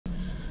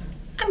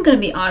I'm gonna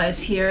be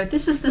honest here.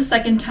 This is the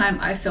second time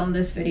I filmed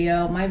this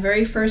video. My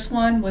very first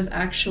one was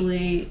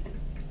actually,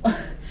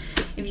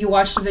 if you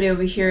watch the video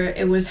over here,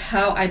 it was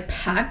how I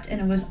packed and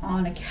it was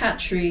on a cat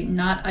tree,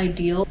 not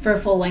ideal for a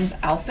full-length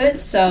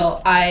outfit. So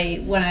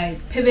when I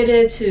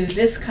pivoted to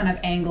this kind of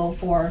angle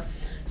for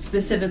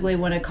specifically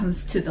when it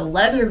comes to the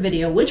leather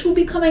video, which will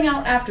be coming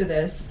out after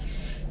this,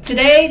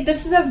 today,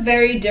 this is a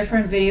very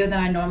different video than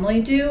I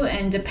normally do,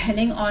 and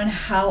depending on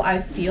how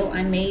I feel,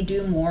 I may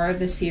do more of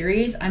the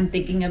series. I'm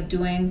thinking of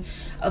doing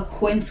a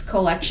Quince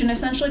collection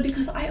essentially,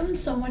 because I own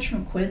so much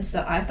from Quince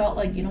that I thought,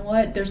 like, you know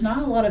what, there's not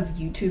a lot of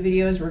YouTube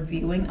videos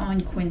reviewing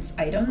on Quince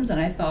items, and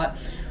I thought,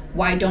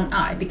 why don't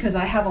I? Because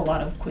I have a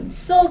lot of Quince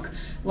silk,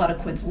 a lot of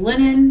Quince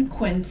linen,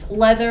 Quince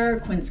leather,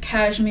 Quince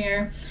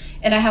cashmere,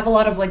 and I have a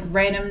lot of like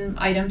random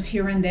items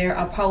here and there.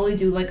 I'll probably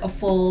do like a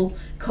full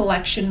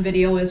collection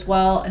video as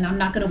well, and I'm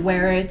not gonna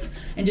wear it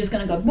and just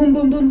gonna go boom,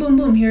 boom, boom, boom,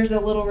 boom. Here's a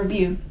little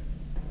review.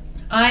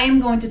 I am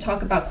going to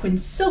talk about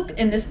Quince silk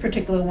in this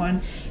particular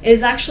one. It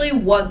is actually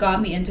what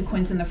got me into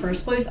Quince in the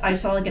first place. I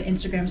saw like an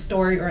Instagram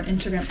story or an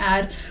Instagram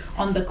ad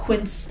on the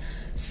Quince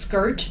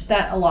skirt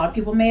that a lot of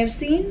people may have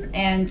seen,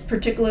 and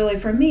particularly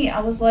for me,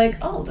 I was like,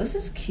 oh, this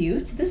is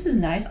cute, this is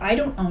nice. I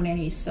don't own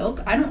any silk,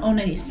 I don't own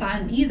any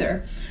satin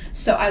either.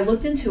 So I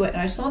looked into it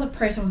and I saw the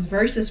price. I was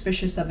very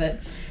suspicious of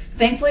it.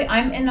 Thankfully,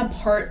 I'm in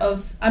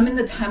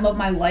the time of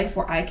my life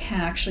where I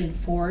can actually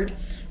afford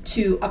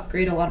to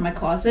upgrade a lot of my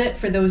closet.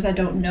 For those that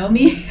don't know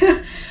me,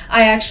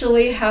 I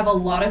actually have a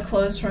lot of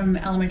clothes from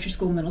elementary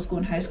school, middle school,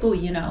 and high school.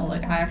 You know,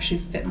 like I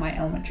actually fit my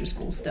elementary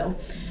school still,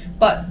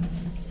 but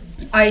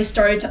I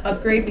started to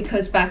upgrade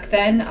because back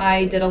then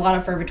I did a lot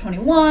of Forever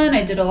 21,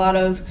 I did a lot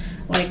of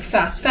like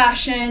fast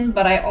fashion,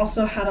 but I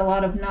also had a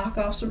lot of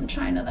knockoffs from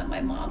China that my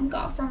mom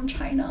got from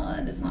China,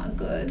 and it's not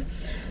good.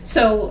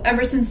 So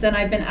ever since then,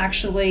 I've been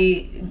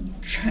actually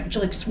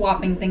like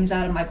swapping things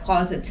out of my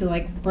closet to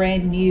like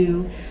brand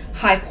new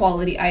high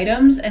quality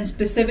items, and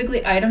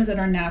specifically items that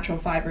are natural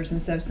fibers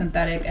instead of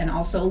synthetic, and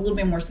also a little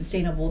bit more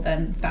sustainable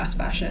than fast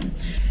fashion.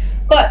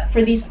 But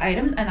for these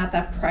items and at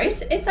that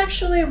price, it's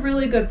actually a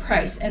really good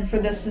price. And for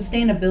the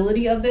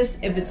sustainability of this,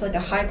 if it's like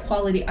a high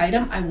quality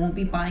item, I won't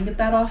be buying it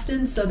that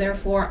often. So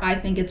therefore, I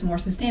think it's more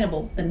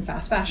sustainable than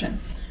fast fashion.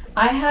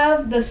 I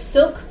have the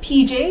silk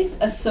PJs,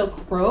 a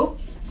silk robe,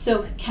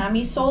 silk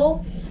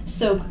camisole,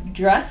 silk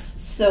dress,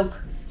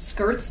 silk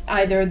skirts,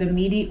 either the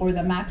midi or the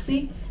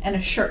maxi, and a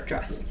shirt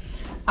dress.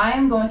 I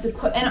am going to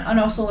put, and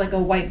also like a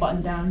white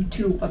button down,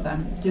 2 of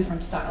them,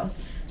 different styles.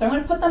 So I'm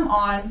going to put them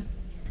on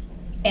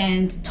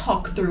and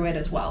talk through it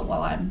as well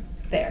while I'm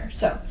there.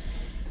 So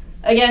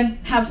again,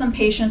 have some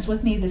patience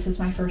with me. This is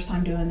my first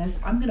time doing this.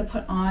 I'm gonna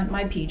put on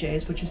my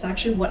PJs, which is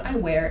actually what I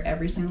wear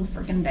every single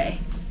freaking day.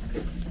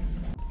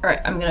 All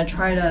right, I'm gonna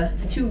try to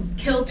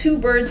kill 2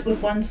 birds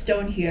with 1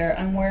 stone here.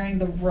 I'm wearing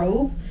the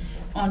robe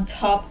on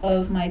top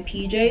of my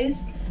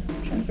PJs.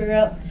 I'm trying to figure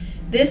out.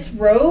 This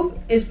robe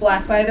is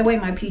black, by the way.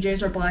 My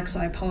PJs are black, so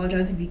I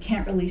apologize if you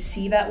can't really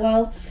see that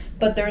well.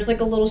 But there's like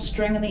a little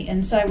string on the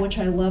inside, which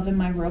I love in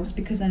my robes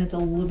because then it's a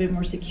little bit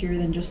more secure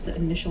than just the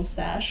initial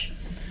sash.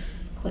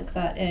 Click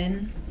that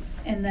in.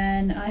 And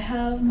then I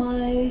have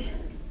my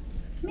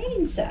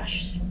main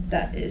sash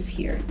that is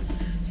here.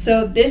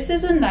 So this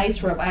is a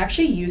nice robe. I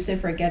actually used it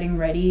for getting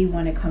ready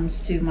when it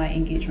comes to my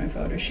engagement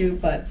photo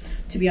shoot, but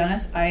to be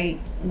honest, I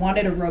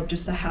wanted a robe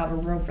just to have a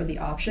robe for the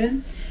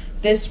option.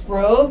 This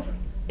robe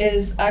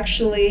is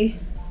actually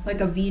like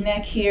a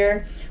V-neck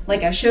here.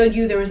 Like I showed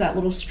you, there was that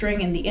little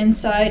string in the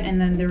inside, and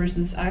then there was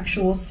this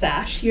actual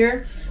sash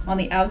here on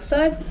the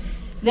outside.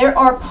 There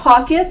are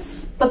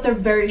pockets, but they're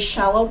very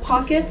shallow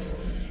pockets,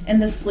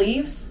 and the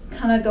sleeves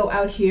kind of go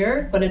out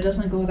here, but it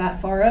doesn't go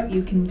that far up.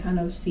 You can kind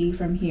of see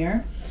from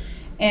here.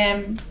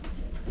 And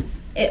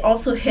it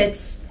also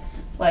hits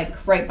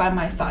like right by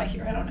my thigh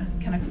here. I don't know,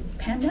 can I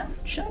pan down?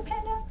 Should I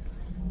pan down?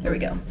 There we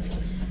go.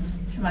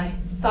 My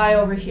thigh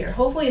over here.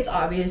 Hopefully it's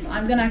obvious.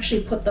 I'm gonna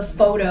actually put the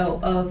photo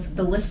of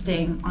the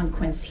listing on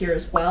Quince here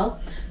as well.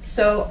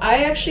 So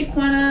I actually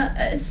wanna,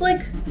 it's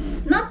like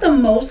not the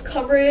most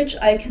coverage.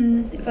 I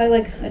can, if I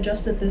like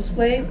adjust it this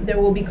way, there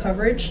will be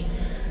coverage,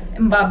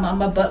 and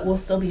my butt will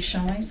still be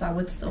showing, so I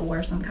would still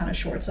wear some kind of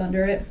shorts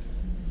under it.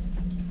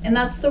 And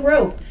that's the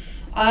robe.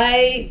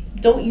 I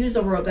don't use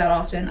a robe that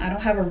often. I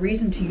don't have a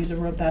reason to use a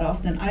robe that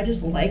often. I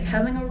just like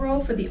having a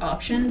robe for the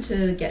option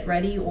to get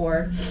ready,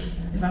 or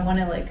if I want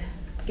to like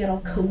get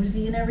all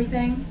cozy and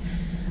everything.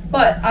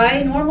 But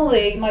I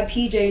normally, my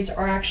PJs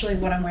are actually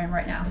what I'm wearing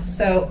right now.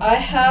 So I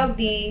have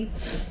the,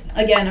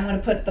 again, I'm going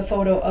to put the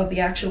photo of the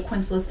actual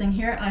Quince listing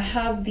here. I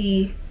have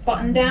the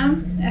button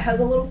down. It has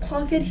a little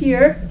pocket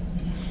here.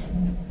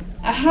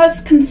 It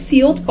has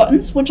concealed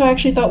buttons, which I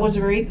actually thought was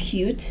very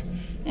cute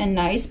and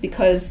nice,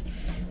 because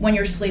when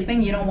you're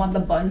sleeping, you don't want the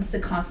buttons to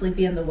constantly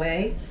be in the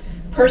way.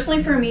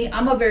 Personally, for me,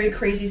 I'm a very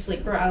crazy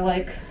sleeper. I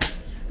like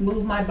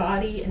move my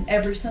body in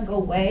every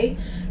single way,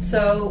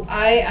 so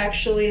I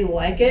actually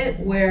like it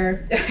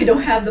where I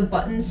don't have the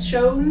buttons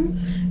shown,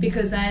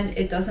 because then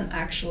it doesn't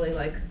actually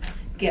like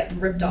get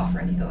ripped off or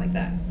anything like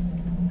that.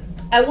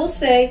 I will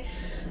say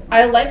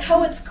I like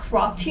how it's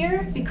cropped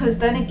here because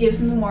then it gives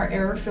me more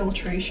air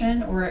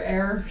filtration or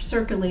air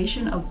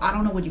circulation of, I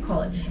don't know what you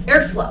call it,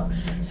 airflow.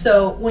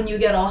 So when you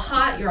get all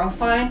hot, you're all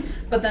fine.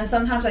 But then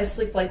sometimes I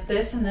sleep like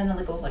this and then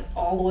it goes like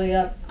all the way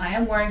up. I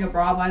am wearing a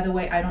bra, by the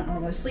way. I don't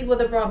normally sleep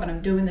with a bra, but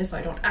I'm doing this so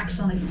I don't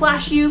accidentally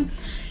flash you.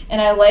 And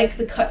I like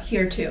the cut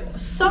here too.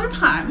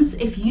 Sometimes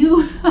if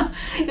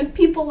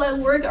people at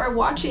work are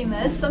watching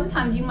this,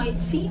 sometimes you might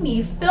see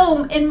me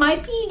film in my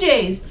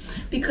PJs.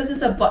 Because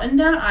it's a button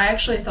down, I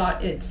actually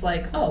thought it's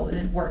like, oh,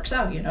 it works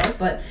out, you know?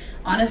 But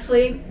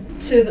honestly,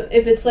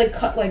 if it's like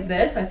cut like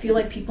this, I feel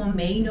like people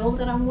may know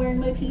that I'm wearing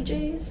my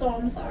PJs, so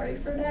I'm sorry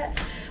for that.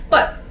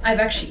 But I've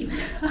actually,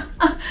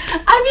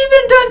 I've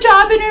even done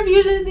job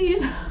interviews in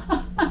these.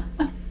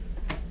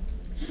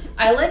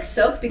 I like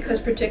silk because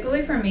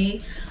particularly for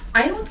me,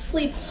 I don't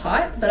sleep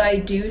hot, but I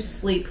do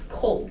sleep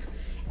cold.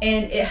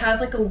 And it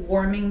has like a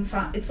warming,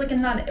 it's like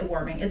not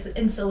warming, it's an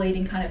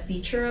insulating kind of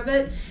feature of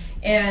it.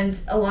 And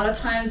a lot of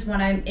times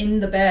when I'm in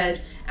the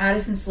bed,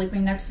 Addison's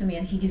sleeping next to me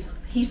and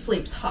he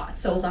sleeps hot.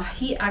 So the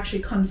heat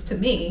actually comes to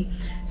me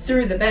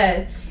through the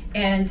bed.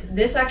 And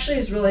this actually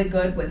is really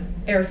good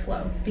with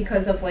airflow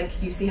because of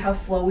like, you see how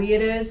flowy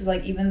it is?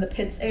 Like even the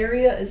pits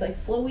area is like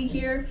flowy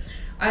here.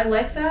 I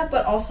like that,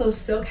 but also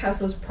silk has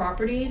those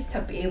properties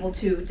to be able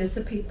to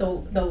dissipate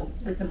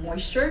the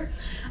moisture.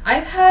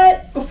 I've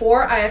had,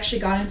 before I actually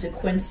got into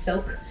Quince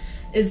silk,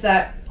 is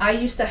that I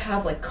used to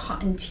have like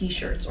cotton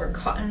t-shirts or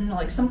cotton,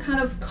 like some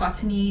kind of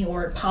cottony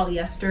or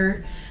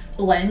polyester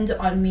blend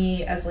on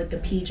me as like the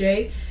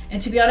PJ.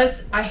 And to be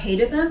honest, I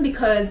hated them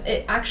because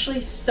it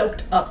actually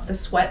soaked up the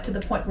sweat to the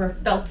point where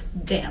it felt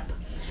damp.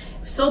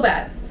 So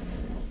bad.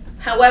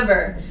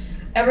 However,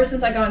 ever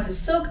since I got into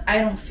silk, I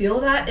don't feel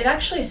that. It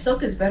actually,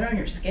 silk is better on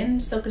your skin,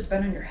 silk is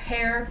better on your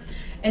hair.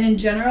 And in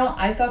general,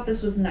 I thought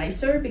this was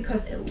nicer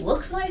because it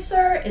looks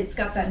nicer. It's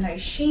got that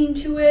nice sheen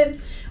to it.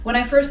 When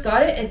I first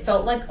got it, it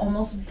felt like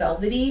almost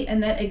velvety,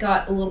 and then it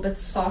got a little bit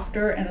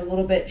softer and a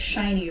little bit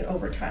shinier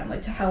over time,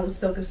 like to how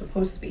silk is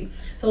supposed to be.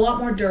 It's a lot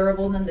more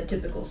durable than the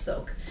typical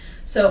silk.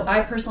 So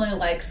I personally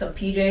like silk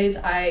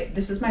PJs.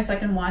 This is my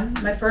second one.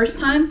 My first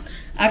time,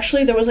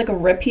 actually there was like a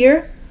rip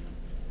here.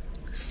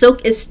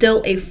 Silk is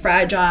still a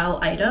fragile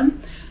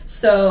item,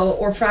 so,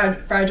 or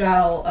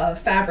fragile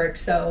fabric.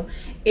 So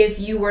if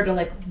you were to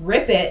like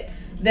rip it,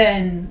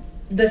 then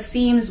the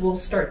seams will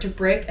start to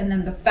break and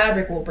then the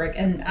fabric will break.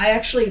 And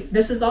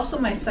this is also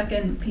my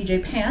second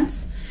PJ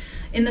pants.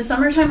 In the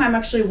summertime, I'm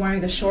actually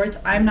wearing the shorts.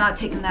 I'm not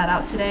taking that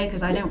out today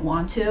because I didn't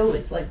want to.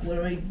 It's like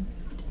literally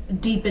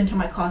deep into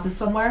my closet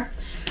somewhere.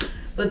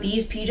 But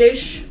these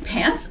PJ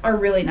pants are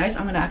really nice.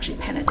 I'm gonna actually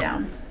pen it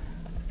down.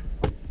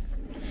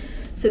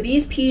 So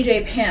these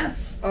PJ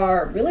pants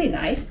are really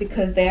nice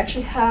because they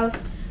actually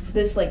have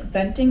this like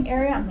venting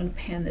area. I'm gonna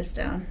pan this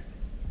down.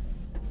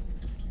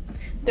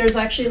 There's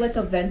actually like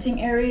a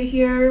venting area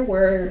here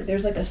where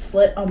there's like a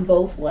slit on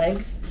both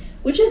legs,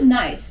 which is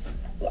nice.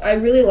 I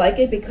really like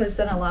it because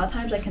then a lot of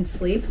times I can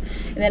sleep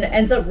and then it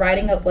ends up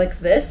riding up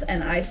like this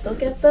and I still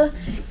get the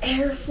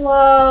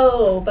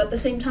airflow, but at the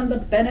same time the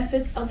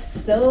benefits of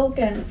silk,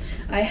 and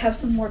I have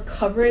some more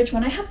coverage.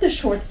 When I have the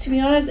shorts, to be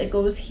honest, it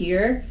goes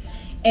here.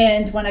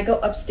 And when I go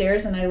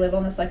upstairs, and I live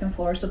on the second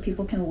floor, so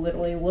people can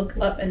literally look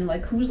up and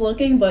like, who's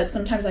looking? But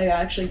sometimes I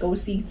actually go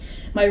see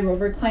my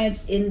Rover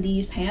clients in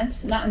these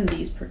pants, not in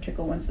these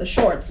particular ones, the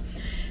shorts.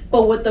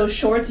 But with those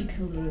shorts, you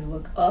can literally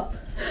look up.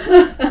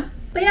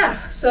 But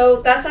yeah,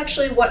 so that's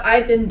actually what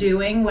I've been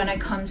doing when it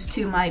comes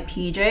to my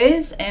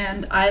PJs,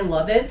 and I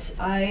love it.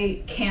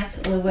 I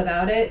can't live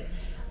without it.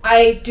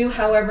 I do,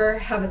 however,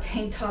 have a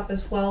tank top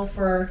as well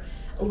for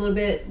a little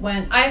bit.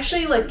 When I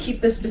actually like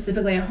keep this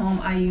specifically at home,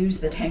 I use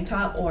the tank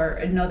top or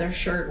another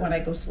shirt when I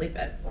go sleep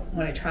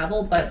when I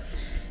travel. But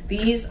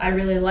these I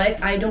really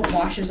like. I don't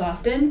wash as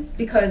often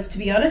because, to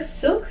be honest,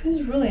 silk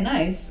is really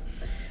nice.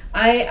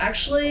 I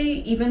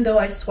actually, even though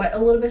I sweat a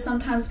little bit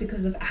sometimes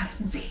because of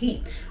Addison's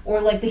heat, or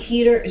like the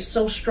heater is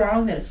so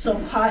strong that it's so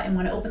hot, and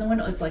when I open the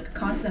window it's like a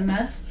constant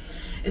mess,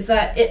 is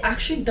that it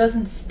actually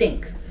doesn't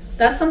stink.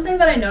 That's something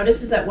that I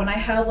noticed, is that when I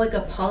have like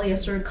a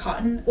polyester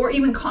cotton, or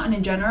even cotton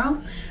in general,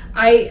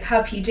 I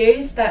have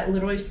PJs that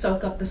literally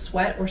soak up the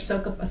sweat or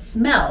soak up a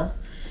smell.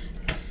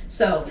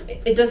 So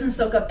it doesn't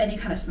soak up any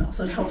kind of smell,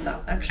 so it helps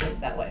out actually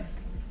that way.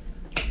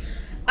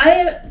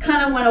 I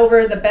kind of went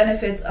over the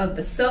benefits of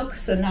the silk,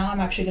 so now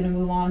I'm actually going to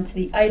move on to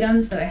the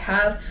items that I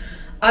have.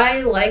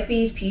 I like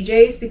these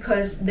PJs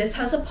because this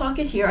has a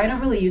pocket here. I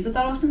don't really use it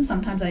that often,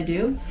 sometimes I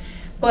do.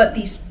 But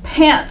these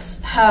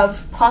pants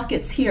have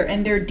pockets here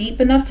and they're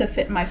deep enough to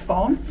fit my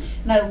phone.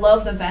 And I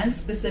love the vents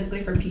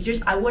specifically for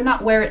PJs. I would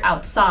not wear it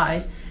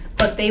outside,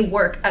 but they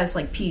work as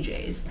like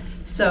PJs.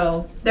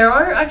 So there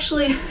are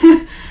actually,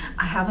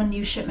 I have a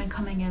new shipment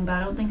coming in, but I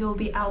don't think it will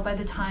be out by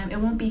the time, it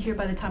won't be here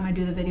by the time I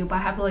do the video, but I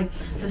have like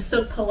the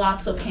silk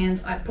palazzo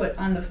pants I put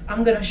on the,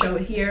 I'm gonna show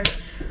it here.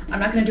 I'm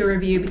not gonna do a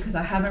review because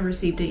I haven't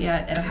received it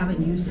yet and I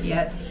haven't used it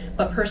yet.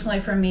 But personally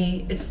for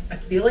me, I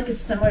feel like it's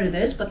similar to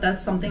this, but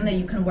that's something that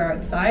you can wear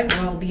outside,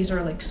 while these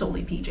are like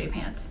solely PJ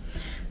pants.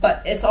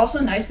 But it's also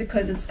nice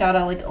because it's got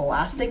a like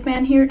elastic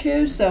band here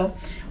too, so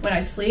when I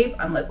sleep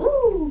I'm like,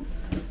 ooh.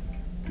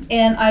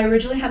 And I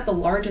originally had the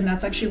large, and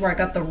that's actually where I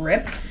got the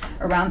rip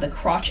around the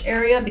crotch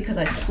area because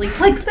I sleep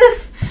like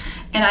this.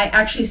 And I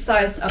actually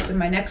sized up in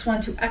my next one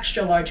to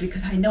extra large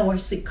because I know I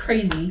sleep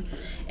crazy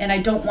and I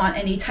don't want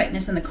any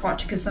tightness in the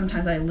crotch because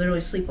sometimes I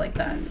literally sleep like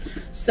that.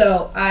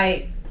 So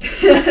I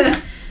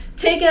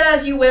take it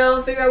as you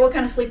will, figure out what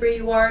kind of sleeper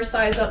you are,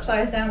 size up,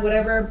 size down,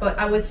 whatever. But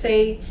I would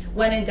say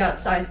when in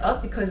doubt, size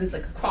up because it's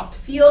like a cropped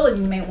feel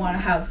and you may want to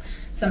have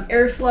some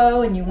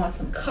airflow and you want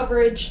some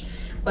coverage,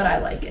 but I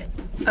like it.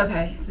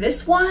 Okay,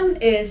 this one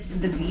is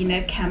the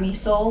V-neck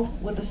camisole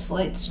with a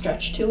slight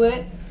stretch to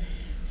it.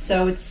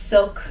 So it's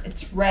silk,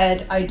 it's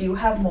red. I do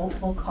have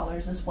multiple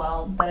colors as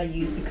well that I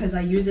use because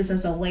I use this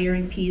as a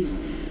layering piece.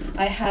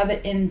 I have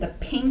it in the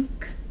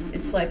pink.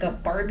 It's like a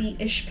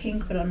Barbie-ish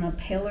pink, but on a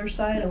paler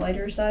side, a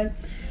lighter side.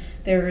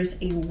 There is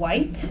a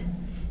white,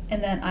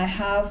 and then I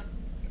have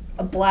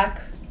a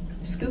black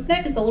scoop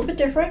neck. It's a little bit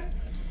different.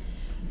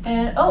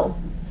 And oh,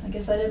 I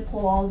guess I didn't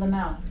pull all of them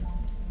out.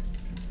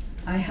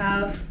 I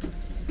have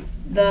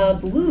the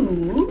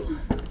blue,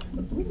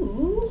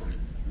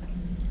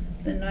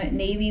 the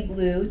navy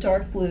blue,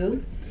 dark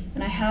blue,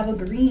 and I have a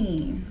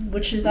green,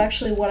 which is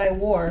actually what I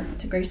wore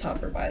to Grace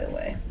Hopper, by the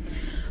way.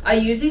 I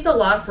use these a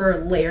lot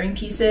for layering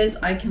pieces.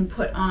 I can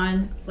put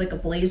on like a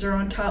blazer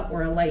on top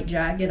or a light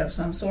jacket of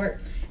some sort,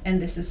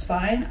 and this is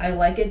fine. I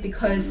like it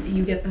because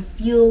you get the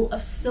feel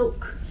of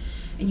silk,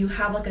 and you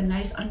have like a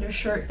nice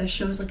undershirt that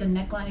shows like a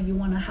neckline if you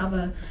want to have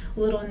a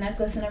little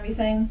necklace and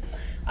everything.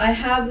 I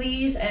have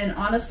these, and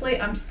honestly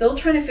I'm still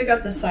trying to figure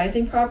out the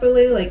sizing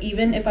properly. Like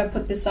even if I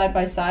put this side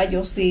by side,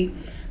 you'll see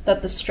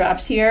that the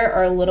straps here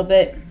are a little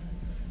bit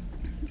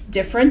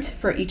different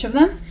for each of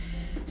them.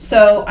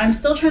 So I'm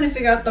still trying to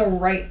figure out the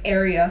right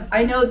area.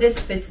 I know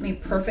this fits me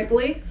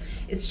perfectly.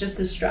 It's just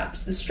the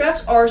straps. The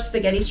straps are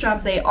spaghetti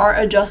strap. They are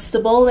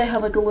adjustable. They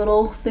have like a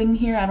little thing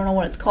here. I don't know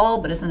what it's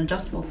called, but it's an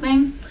adjustable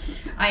thing.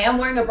 I am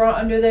wearing a bra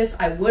under this.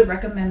 I would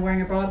recommend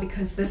wearing a bra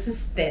because this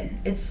is thin.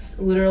 It's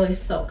literally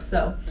silk,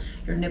 so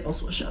your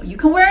nipples will show. You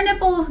can wear a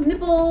nipple,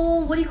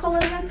 what do you call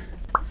it again?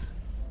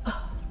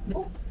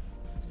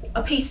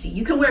 A pasty.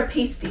 You can wear a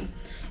pasty.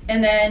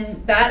 And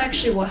then that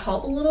actually will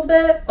help a little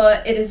bit,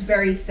 but it is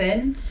very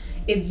thin.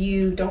 If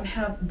you don't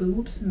have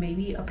boobs,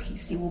 maybe a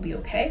pasty will be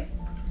okay.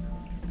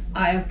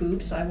 I have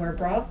boobs, so I wear a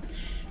bra.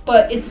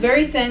 But it's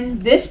very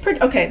thin.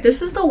 Okay,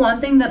 this is the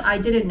one thing that I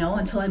didn't know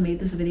until I made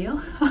this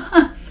video.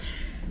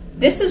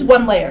 This is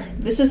one layer.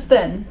 This is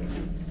thin.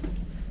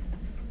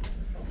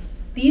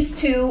 These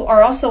two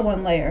are also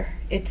one layer.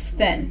 It's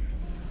thin.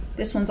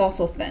 This one's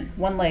also thin,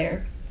 one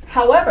layer.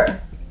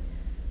 However,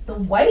 the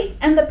white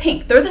and the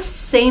pink, they're the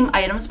same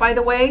items, by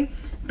the way.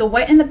 The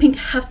white and the pink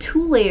have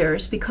 2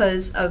 layers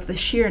because of the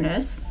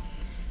sheerness.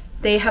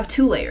 They have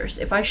 2 layers.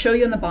 If I show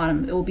you on the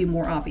bottom, it will be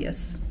more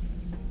obvious.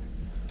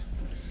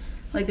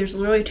 Like there's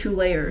literally 2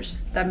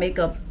 layers that make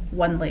up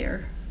one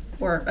layer,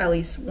 or at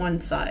least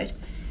one side.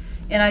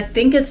 And I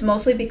think it's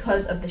mostly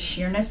because of the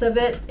sheerness of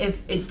it.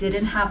 If it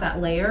didn't have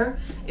that layer,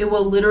 it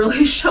will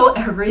literally show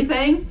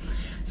everything.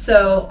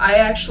 So I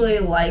actually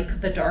like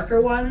the darker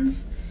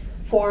ones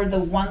for the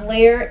one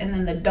layer, and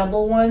then the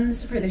double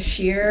ones for the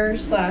sheer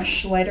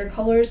 / lighter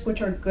colors, which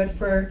are good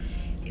for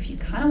if you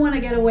kind of want to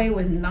get away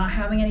with not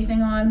having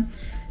anything on.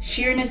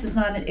 Sheerness is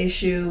not an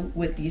issue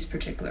with these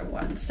particular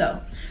ones.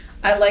 So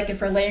I like it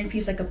for a layering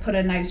piece. I could put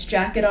a nice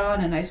jacket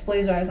on, a nice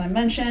blazer, as I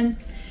mentioned.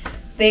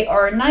 They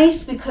are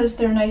nice because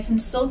they're nice and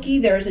silky.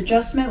 There's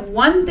adjustment.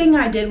 One thing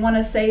I did want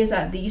to say is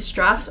that these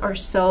straps are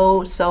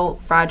so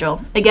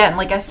fragile. Again,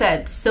 like I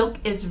said, silk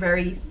is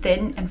very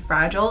thin and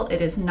fragile.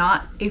 It is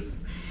not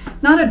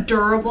a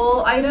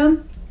durable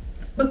item,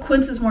 but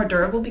Quince is more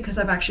durable because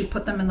I've actually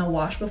put them in the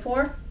wash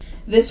before.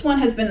 This one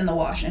has been in the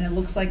wash and it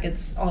looks like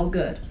it's all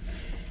good.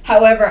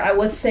 However, I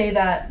would say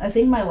that I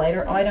think my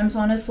lighter items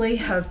honestly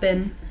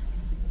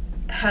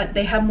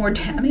they have more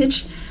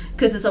damage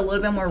because it's a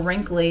little bit more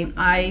wrinkly.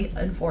 I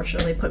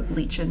unfortunately put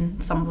bleach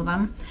in some of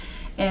them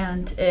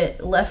and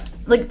it left,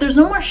 like, there's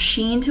no more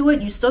sheen to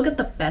it. You still get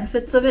the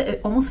benefits of it.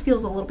 It almost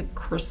feels a little bit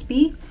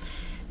crispy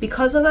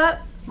because of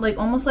that, like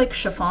almost like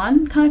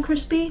chiffon kind of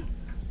crispy.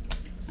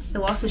 It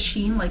lost the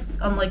sheen, like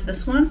unlike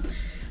this one.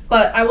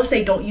 But I will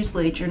say don't use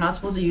bleach. You're not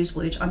supposed to use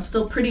bleach. I'm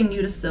still pretty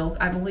new to silk.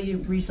 I've only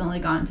recently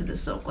gotten into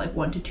this silk like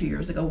 1 to 2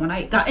 years ago when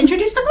I got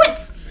introduced to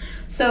Quince.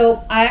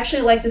 So I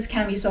actually like this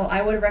camisole.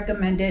 I would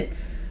recommend it.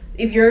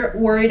 If you're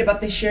worried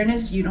about the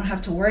sheerness, you don't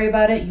have to worry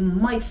about it. You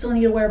might still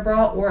need to wear a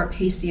bra or a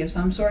pasty of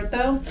some sort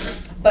though.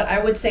 But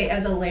I would say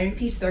as a layering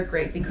piece, they're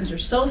great because they're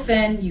so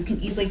thin. You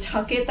can easily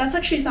tuck it. That's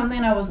actually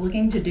something I was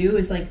looking to do,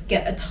 is like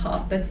get a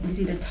top that's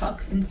easy to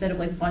tuck instead of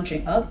like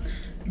bunching up.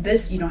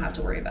 This you don't have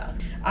to worry about.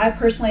 I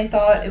personally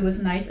thought it was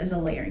nice as a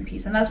layering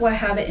piece, and that's why I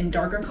have it in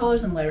darker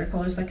colors and lighter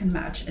colors that can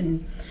match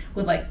and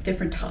with like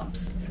different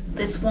tops.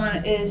 This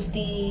one is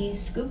the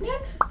scoop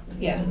neck.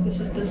 Yeah, this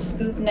is the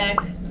scoop neck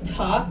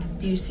top.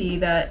 Do you see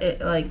that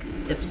it like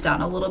dips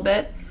down a little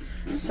bit?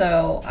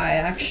 So I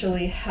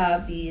actually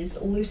have these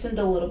loosened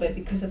a little bit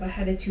because if I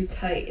had it too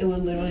tight, it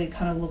would literally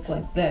kind of look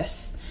like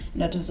this.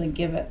 And that doesn't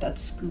give it that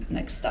scoop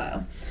neck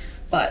style.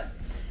 But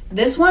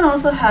this one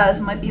also has,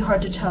 might be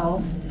hard to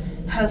tell,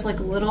 has like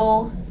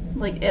little,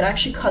 like it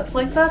actually cuts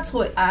like that,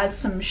 so it adds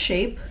some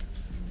shape.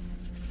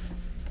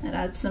 It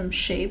adds some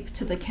shape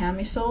to the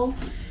camisole.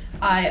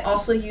 I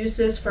also use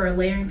this for a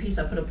layering piece.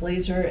 I put a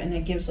blazer and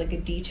it gives like a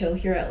detail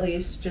here at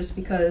least, just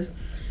because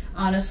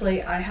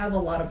honestly I have a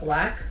lot of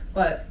black,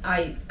 but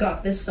I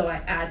got this so I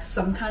add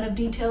some kind of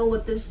detail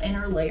with this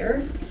inner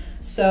layer.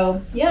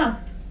 So yeah,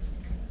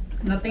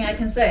 nothing I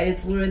can say.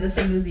 It's literally the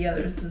same as the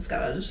others. It's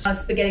got a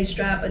spaghetti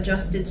strap,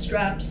 adjusted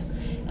straps.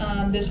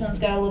 This one's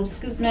got a little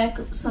scoop neck,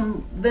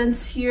 some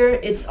vents here.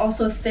 It's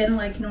also thin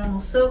like normal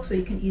silk, so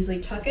you can easily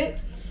tuck it.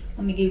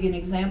 Let me give you an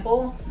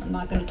example. I'm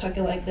not going to tuck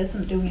it like this.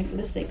 I'm doing it for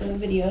the sake of the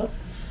video.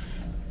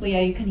 But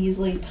yeah, you can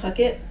easily tuck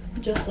it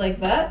just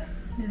like that.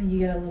 And then you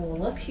get a little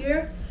look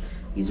here.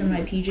 These are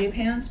my PJ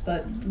pants,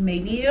 but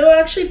maybe it'll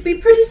actually be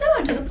pretty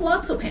similar to the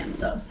palazzo pants.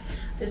 So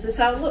this is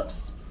how it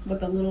looks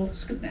with a little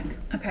scoop neck.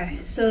 Okay,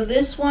 so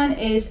this one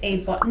is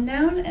a button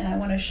down, and I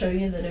want to show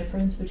you the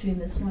difference between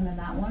this one and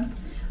that one.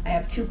 I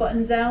have two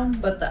buttons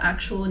down, but the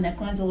actual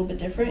neckline's a little bit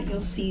different.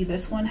 You'll see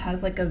this one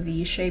has like a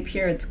V shape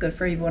here. It's good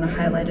for if you want to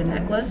highlight a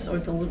necklace, or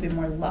it's a little bit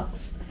more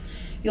luxe.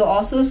 You'll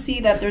also see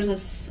that there's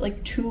a,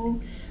 like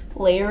 2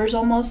 layers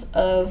almost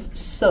of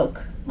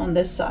silk on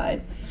this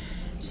side.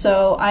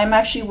 So I'm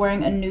actually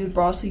wearing a nude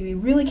bra, so you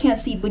really can't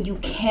see, but you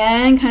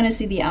can kind of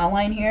see the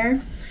outline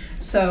here.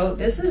 So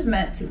this is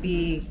meant to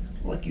be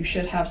like, you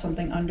should have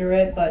something under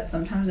it, but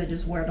sometimes I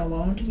just wear it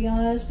alone, to be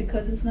honest,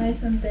 because it's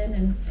nice and thin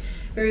and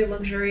very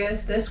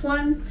luxurious. This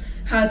one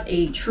has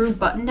a true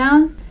button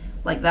down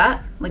like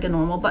that, like a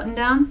normal button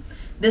down.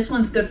 This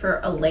one's good for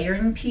a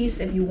layering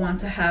piece if you want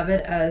to have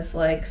it as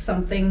like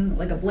something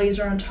like a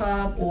blazer on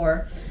top,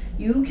 or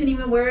you can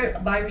even wear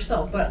it by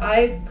yourself. But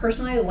I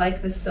personally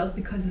like this silk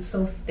because it's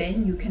so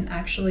thin, you can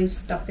actually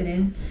stuff it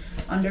in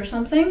under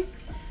something.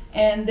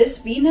 And this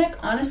V-neck,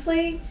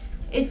 honestly,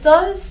 it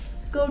does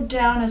go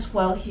down as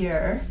well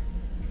here,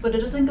 but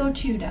it doesn't go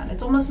too down.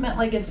 It's almost meant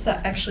like it's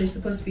actually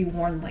supposed to be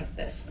worn like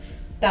this.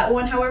 That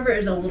one, however,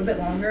 is a little bit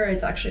longer.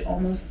 It's actually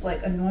almost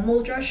like a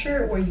normal dress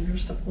shirt where you're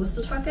supposed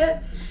to tuck it,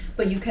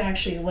 but you can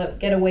actually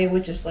get away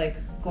with just like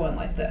going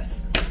like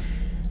this.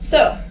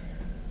 So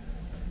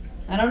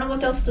I don't know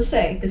what else to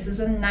say. This is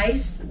a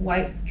nice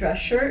white dress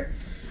shirt.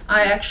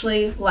 I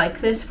actually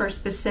like this for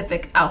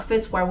specific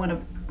outfits where I want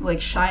to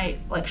like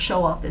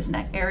show off this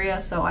neck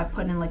area, so I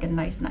put in like a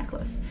nice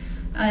necklace.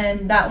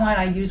 And that one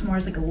I use more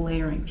as like a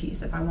layering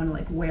piece if I want to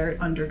like wear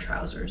it under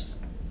trousers.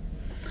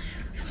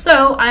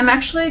 So I'm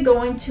actually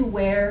going to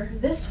wear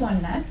this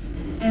one next,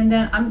 and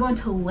then I'm going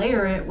to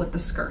layer it with the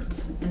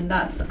skirts, and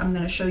I'm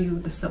going to show you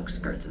the silk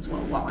skirts as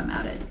well while I'm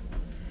at it.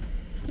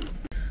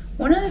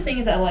 One of the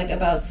things I like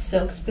about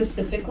silk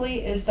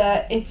specifically is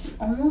that it's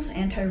almost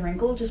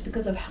anti-wrinkle just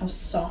because of how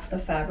soft the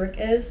fabric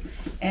is.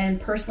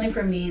 And personally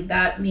for me,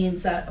 that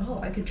means that,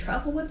 oh, I could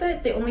travel with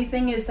it. The only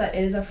thing is that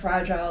it is a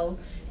fragile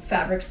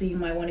fabric, so you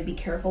might want to be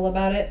careful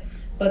about it.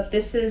 But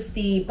this is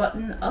the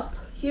button up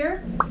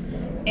here.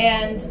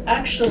 And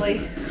actually,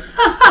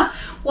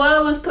 while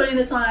I was putting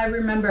this on, I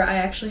remember I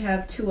actually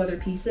have 2 other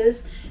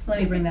pieces. Let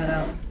me bring that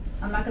out.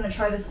 I'm not going to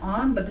try this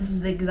on, but this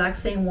is the exact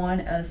same one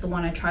as the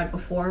one I tried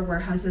before where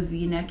it has a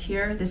V-neck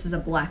here. This is a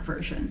black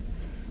version.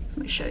 So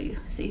let me show you.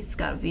 See, it's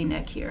got a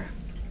V-neck here.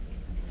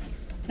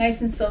 Nice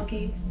and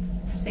silky,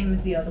 same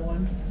as the other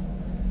one.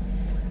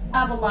 I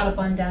have a lot of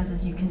button downs,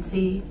 as you can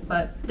see,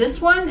 but this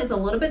one is a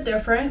little bit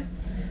different.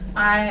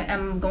 I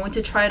am going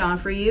to try it on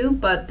for you,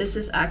 but this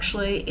is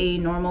actually a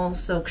normal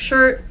silk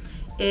shirt.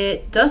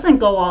 It doesn't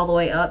go all the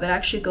way up. It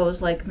actually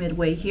goes like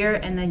midway here,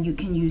 and then you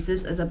can use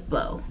this as a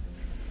bow.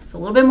 It's a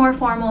little bit more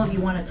formal if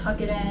you want to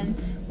tuck it in,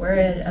 wear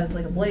it as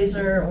like a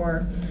blazer,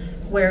 or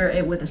wear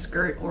it with a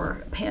skirt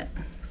or a pant.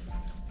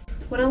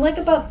 What I like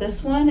about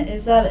this one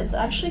is that it's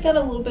actually got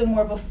a little bit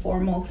more of a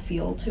formal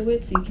feel to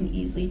it, so you can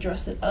easily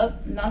dress it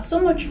up. Not so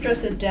much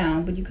dress it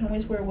down, but you can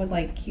always wear it with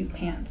like cute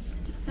pants.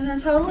 And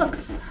that's how it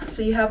looks.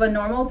 So you have a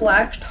normal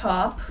black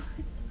top.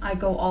 I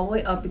go all the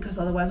way up because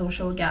otherwise it will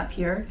show a gap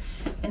here.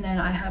 And then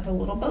I have a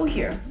little bow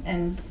here.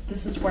 And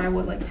this is where I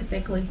would like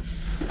typically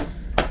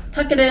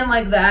tuck it in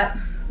like that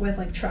with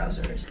like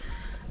trousers.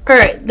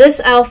 Alright,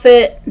 this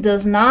outfit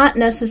does not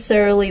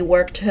necessarily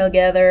work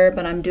together,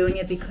 but I'm doing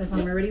it because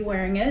I'm already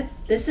wearing it.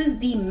 This is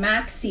the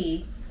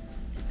maxi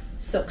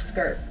silk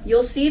skirt.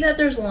 You'll see that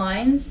there's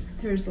lines,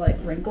 there's like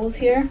wrinkles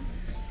here.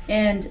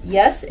 And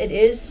yes, it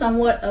is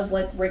somewhat of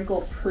like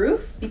wrinkle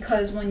proof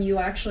because when you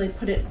actually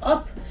put it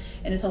up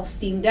and it's all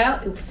steamed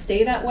out, it will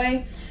stay that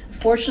way.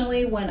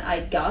 Fortunately, when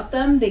I got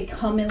them, they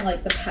come in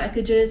like the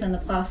packages and the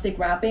plastic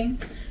wrapping.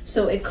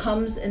 So it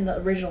comes in the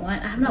original line.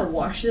 I have not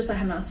washed this, I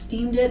have not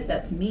steamed it.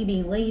 That's me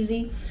being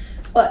lazy.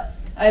 But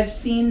I've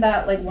seen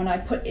that like when I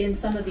put in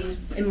some of these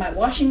in my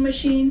washing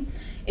machine,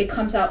 it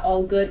comes out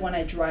all good when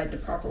I dry it the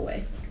proper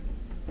way.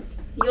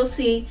 You'll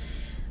see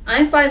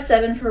I'm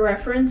 5'7" for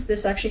reference.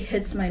 This actually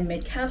hits my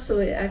mid-calf, so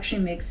it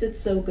actually makes it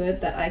so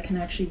good that I can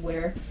actually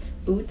wear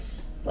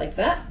boots like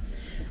that.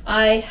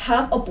 I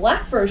have a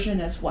black version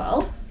as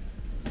well.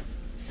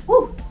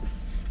 Woo!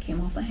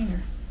 Came off the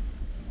hanger.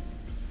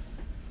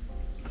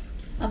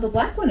 I have a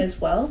black one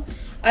as well.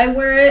 I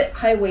wear it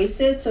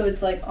high-waisted, so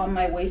it's like on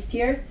my waist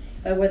here.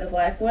 If I wear the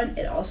black one,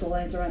 it also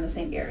lands around the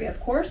same area, of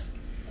course.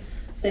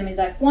 Same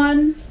exact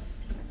one.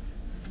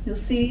 You'll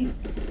see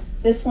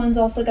this one's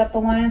also got the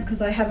lines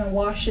because I haven't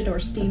washed it or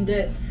steamed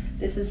it.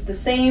 This is the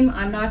same.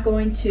 I'm not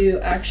going to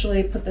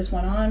actually put this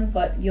one on,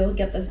 but you'll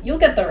get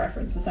the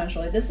reference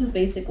essentially. This is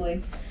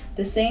basically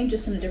the same,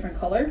 just in a different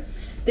color.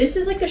 This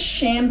is like a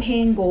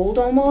champagne gold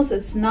almost.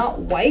 It's not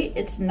white.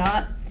 It's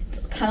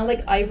kind of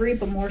like ivory,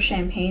 but more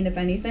champagne if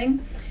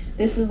anything.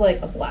 This is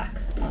like a black,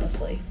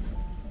 honestly.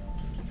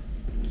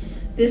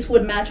 This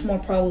would match more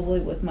probably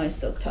with my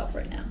silk top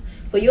right now.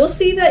 But you'll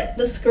see that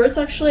the skirt's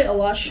actually a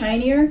lot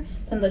shinier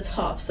than the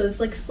top. So it's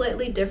like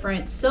slightly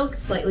different silk,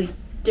 slightly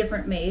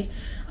different made.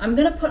 I'm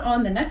gonna put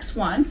on the next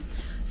one.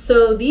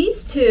 So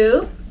these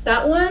two,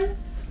 that one,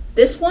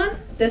 this one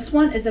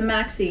is a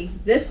maxi.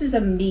 This is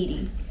a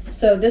midi.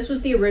 So this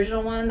was the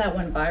original one that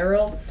went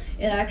viral.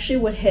 It actually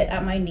would hit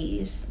at my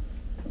knees,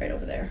 right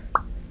over there.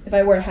 If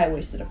I wear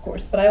high-waisted, of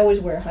course, but I always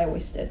wear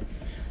high-waisted.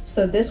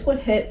 So this would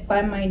hit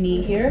by my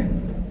knee here,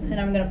 and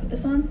I'm gonna put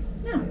this on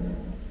now.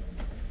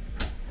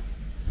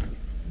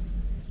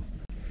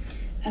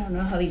 I don't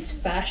know how these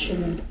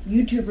fashion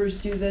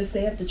YouTubers do this.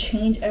 They have to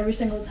change every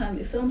single time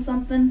they film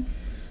something.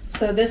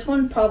 So this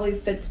one probably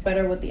fits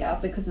better with the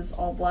outfit because it's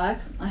all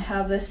black. I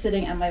have this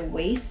sitting at my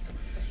waist.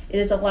 It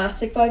is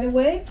elastic, by the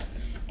way,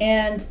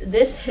 and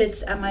this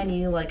hits at my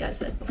knee like I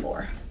said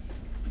before.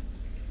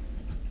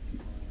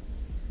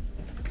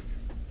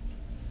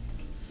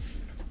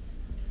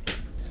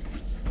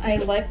 I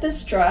like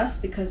this dress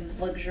because it's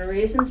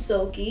luxurious and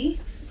silky.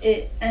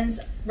 It ends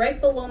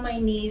right below my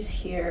knees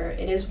here.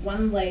 It is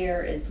one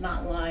layer, it's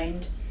not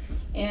lined.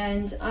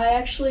 And I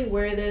actually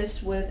wear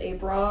this with a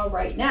bra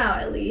right now,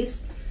 at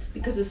least,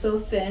 because it's so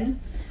thin.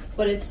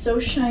 But it's so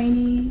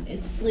shiny,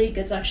 it's sleek,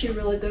 it's actually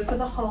really good for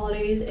the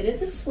holidays. It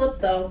is a slip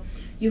though.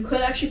 You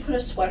could actually put a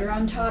sweater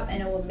on top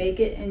and it will make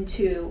it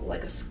into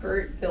like a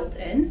skirt built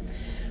in.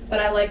 But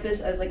I like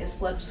this as like a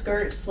slip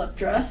skirt, slip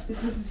dress,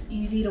 because it's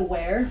easy to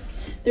wear.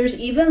 There's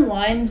even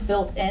lines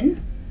built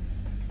in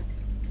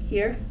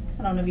here.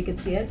 I don't know if you can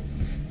see it.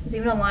 There's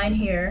even a line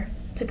here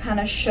to kind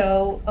of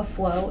show a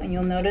flow, and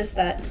you'll notice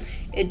that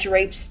it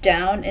drapes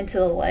down into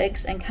the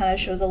legs and kind of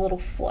shows a little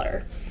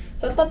flutter.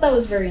 So I thought that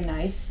was very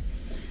nice.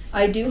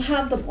 I do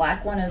have the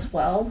black one as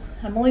well.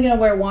 I'm only gonna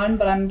wear one,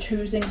 but I'm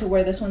choosing to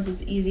wear this one so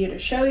it's easier to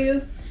show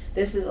you.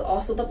 This is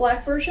also the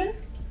black version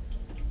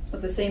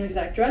of the same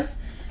exact dress.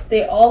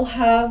 They all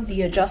have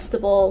the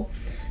adjustable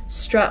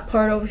strap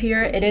part over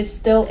here. It is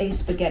still a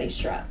spaghetti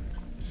strap.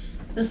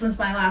 This one's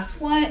my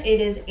last one.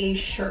 It is a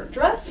shirt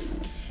dress.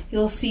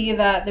 You'll see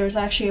that there's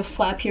actually a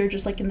flap here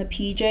just like in the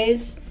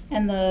PJs,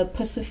 and the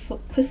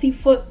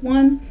pussyfoot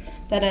one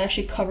that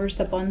actually covers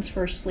the buns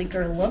for a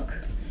sleeker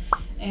look.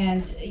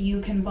 And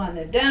you can button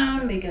it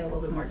down, make it a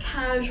little bit more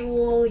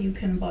casual. You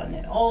can button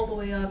it all the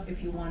way up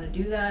if you want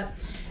to do that.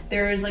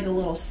 There is like a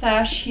little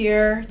sash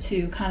here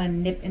to kind of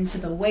nip into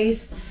the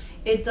waist.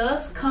 It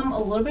does come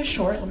a little bit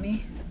short. Let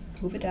me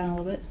move it down a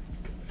little bit.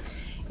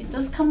 It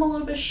does come a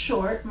little bit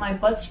short. My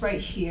butt's right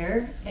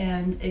here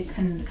and it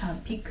can kind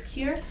of peek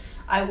here.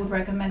 I would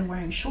recommend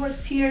wearing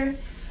shorts here.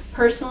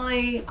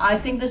 Personally, I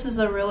think this is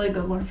a really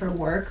good one for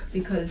work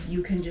because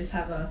you can just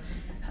have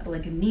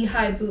like a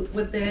knee-high boot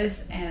with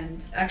this,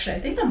 and actually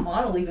I think the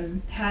model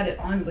even had it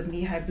on with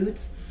knee-high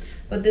boots.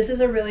 But this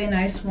is a really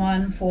nice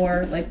one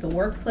for like the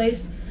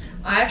workplace.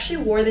 I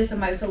actually wore this in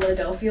my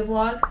Philadelphia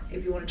vlog,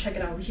 if you want to check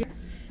it out over here.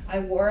 I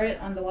wore it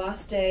on the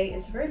last day.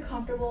 It's very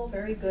comfortable,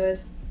 very good.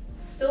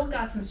 Still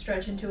got some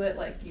stretch into it,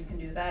 like you can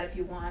do that if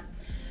you want.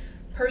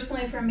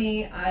 Personally for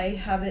me, I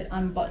have it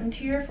unbuttoned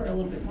here for a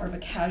little bit more of a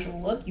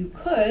casual look. You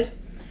could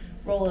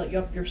roll it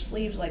up your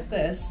sleeves like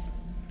this,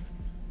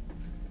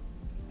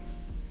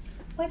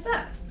 like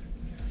that.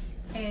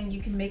 And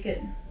you can make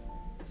it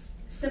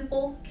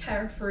simple,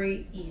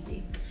 carefree,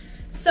 easy.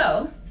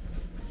 So,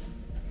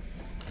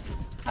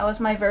 that was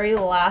my very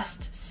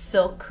last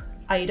silk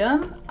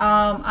item.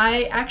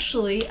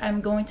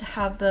 I'm going to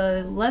have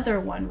the leather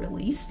one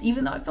released,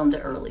 even though I filmed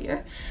it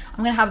earlier.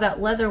 I'm gonna have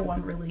that leather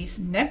one released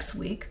next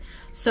week.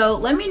 So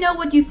let me know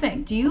what you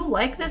think. Do you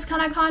like this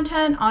kind of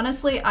content?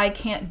 Honestly, I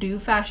can't do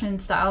fashion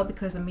style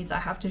because it means I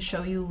have to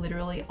show you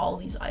literally all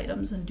these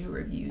items and do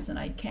reviews, and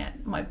I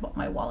can't,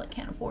 my wallet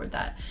can't afford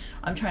that.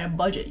 I'm trying to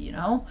budget, you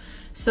know?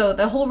 So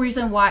the whole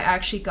reason why I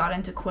actually got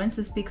into Quince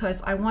is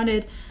because I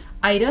wanted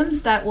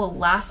items that will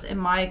last in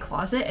my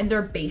closet, and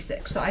they're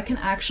basic, so I can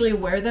actually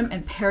wear them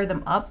and pair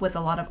them up with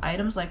a lot of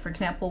items. Like for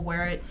example,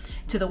 wear it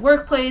to the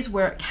workplace,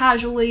 wear it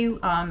casually.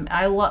 I'm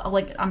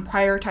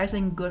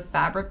prioritizing good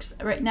fabrics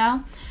right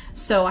now,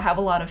 so I have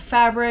a lot of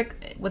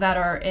fabric that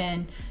are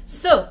in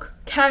silk,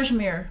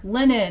 cashmere,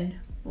 linen,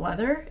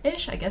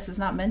 leather-ish. I guess it's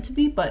not meant to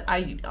be, but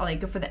I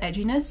like it for the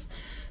edginess.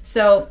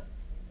 So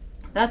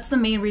that's the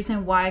main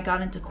reason why I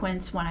got into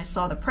Quince when I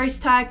saw the price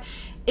tag.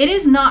 It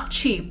is not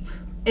cheap.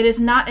 It is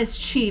not as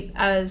cheap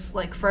as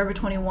like Forever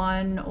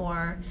 21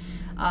 or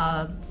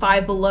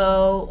Five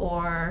Below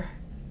or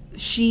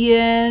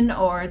Shein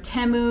or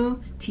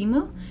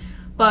Temu.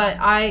 But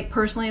I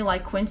personally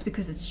like Quince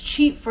because it's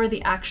cheap for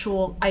the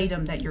actual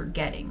item that you're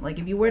getting. Like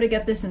if you were to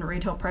get this in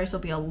retail price,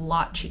 it'll be a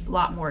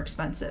lot more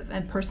expensive.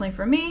 And personally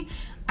for me,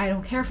 I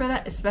don't care for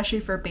that, especially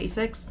for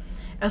basics.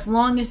 As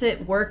long as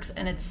it works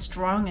and it's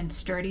strong and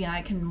sturdy and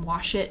I can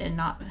wash it and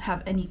not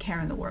have any care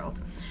in the world.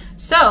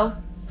 So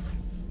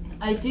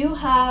I do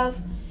have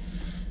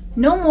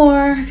no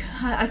more,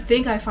 I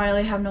think I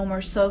finally have no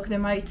more silk. There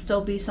might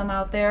still be some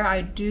out there.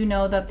 I do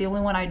know that the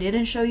only one I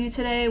didn't show you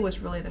today was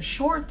really the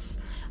shorts.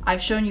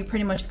 I've shown you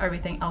pretty much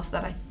everything else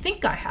that I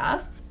think I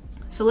have.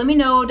 So let me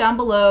know down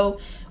below,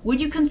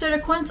 would you consider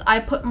Quince? I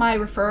put my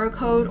referral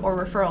code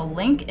or referral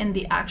link in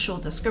the actual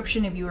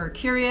description if you were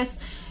curious.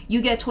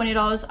 You get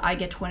 $20, I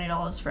get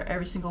 $20 for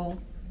every single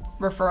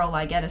referral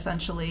I get,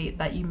 essentially,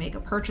 that you make a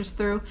purchase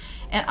through.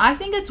 And I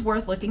think it's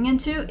worth looking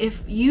into.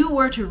 If you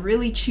were to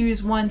really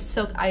choose one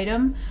silk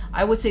item,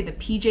 I would say the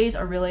PJs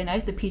are really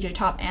nice, the PJ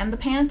top and the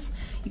pants.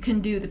 You can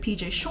do the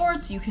PJ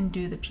shorts, you can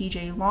do the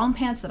PJ long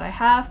pants that I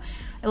have.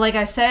 Like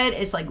I said,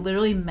 it's like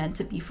literally meant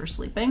to be for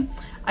sleeping.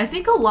 I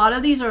think a lot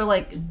of these are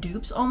like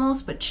dupes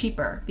almost, but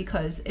cheaper,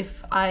 because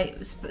if I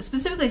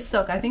specifically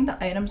silk, I think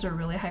the items are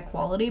really high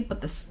quality,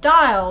 but the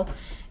style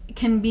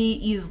can be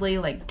easily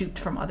like duped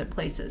from other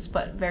places,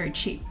 but very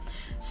cheap.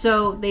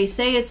 So they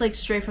say it's like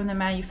straight from the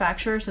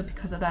manufacturer, so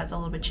because of that it's a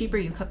little bit cheaper.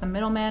 You cut the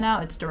middleman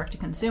out, it's direct to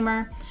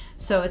consumer,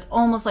 so it's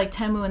almost like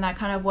Temu in that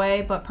kind of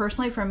way. But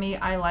personally for me,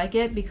 I like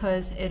it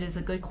because it is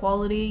a good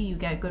quality, you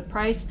get good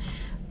price.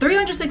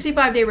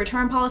 365-day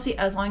return policy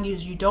as long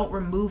as you don't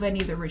remove any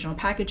of the original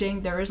packaging.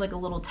 There is like a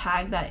little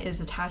tag that is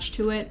attached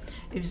to it.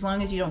 As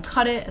long as you don't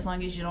cut it, as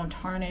long as you don't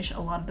tarnish a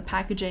lot of the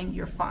packaging,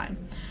 you're fine.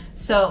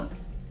 So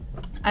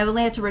I've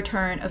only had to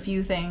return a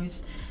few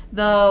things.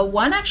 The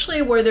one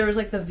actually where there was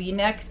like the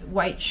v-neck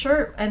white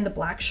shirt and the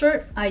black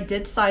shirt, I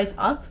did size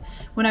up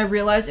when I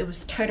realized it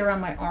was tight around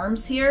my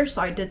arms here,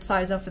 so I did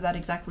size up for that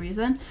exact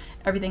reason.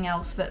 Everything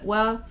else fit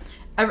well.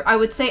 I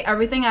would say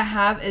everything I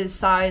have is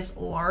size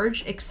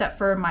large except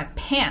for my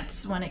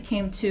pants. When it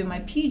came to my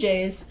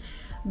PJs,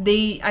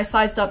 I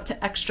sized up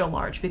to extra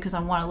large because I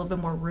want a little bit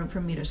more room for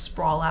me to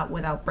sprawl out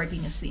without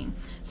breaking a seam.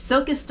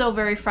 Silk is still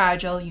very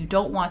fragile. You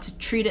don't want to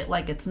treat it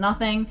like it's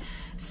nothing.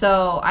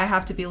 So I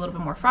have to be a little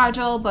bit more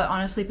fragile, but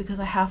honestly, because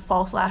I have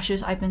false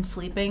lashes, I've been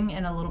sleeping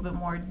in a little bit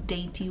more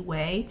dainty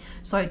way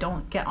so I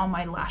don't get all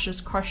my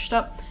lashes crushed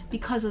up.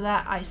 Because of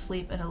that, I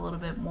sleep in a little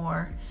bit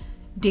more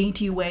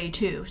dainty way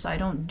too, so I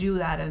don't do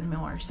that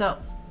anymore. So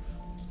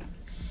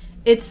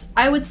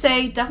I would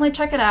say definitely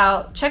check it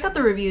out. Check out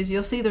the reviews.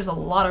 You'll see there's a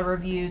lot of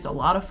reviews, a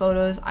lot of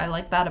photos. I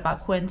like that about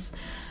Quince.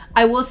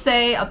 I will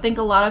say, I think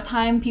a lot of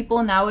time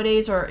people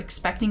nowadays are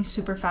expecting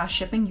super fast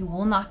shipping. You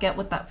will not get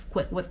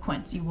with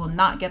Quince. You will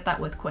not get that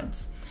with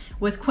Quince.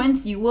 With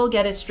Quince, you will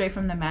get it straight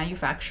from the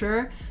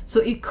manufacturer, so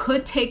it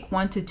could take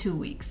 1 to 2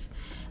 weeks.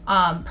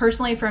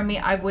 Personally for me,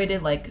 I've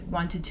waited like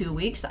 1 to 2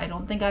 weeks. I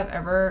don't think I've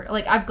ever,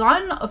 like, I've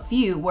gotten a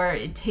few where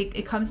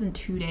it comes in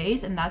 2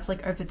 days, and that's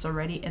like if it's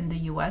already in the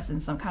US in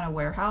some kind of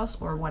warehouse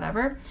or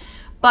whatever.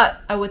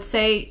 But I would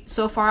say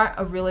so far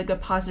a really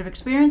good positive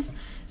experience.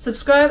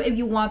 Subscribe if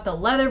you want the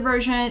leather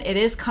version. It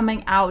is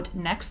coming out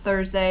next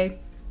Thursday.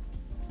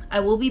 I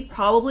will be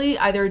probably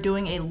either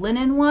doing a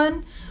linen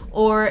one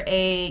or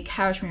a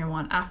cashmere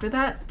one after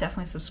that.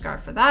 Definitely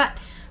subscribe for that.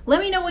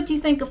 Let me know what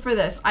you think for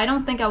this. I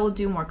don't think I will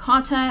do more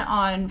content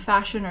on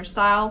fashion or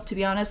style. To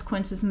be honest,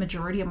 Quince is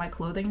majority of my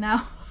clothing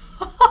now.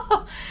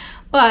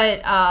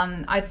 But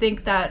I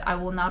think that I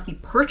will not be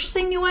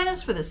purchasing new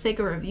items for the sake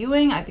of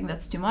reviewing. I think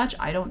that's too much.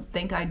 I don't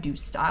think I do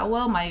style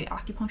well. My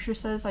acupuncture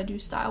says I do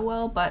style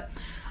well, but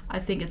I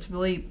think it's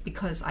really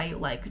because I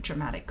like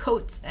dramatic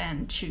coats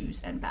and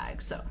shoes and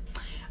bags. So,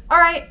 all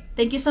right,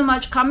 thank you so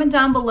much. Comment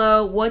down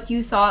below what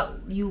you thought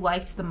you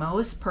liked the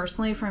most.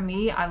 Personally, for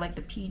me, I like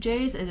the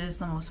PJs. It is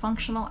the most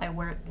functional. I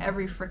wear it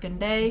every freaking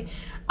day.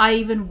 I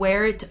even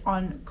wear it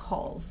on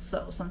calls.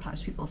 So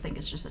sometimes people think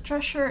it's just a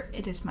dress shirt.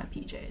 It is my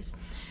PJs.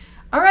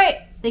 All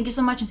right, thank you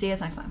so much and see you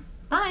guys next time.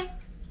 Bye.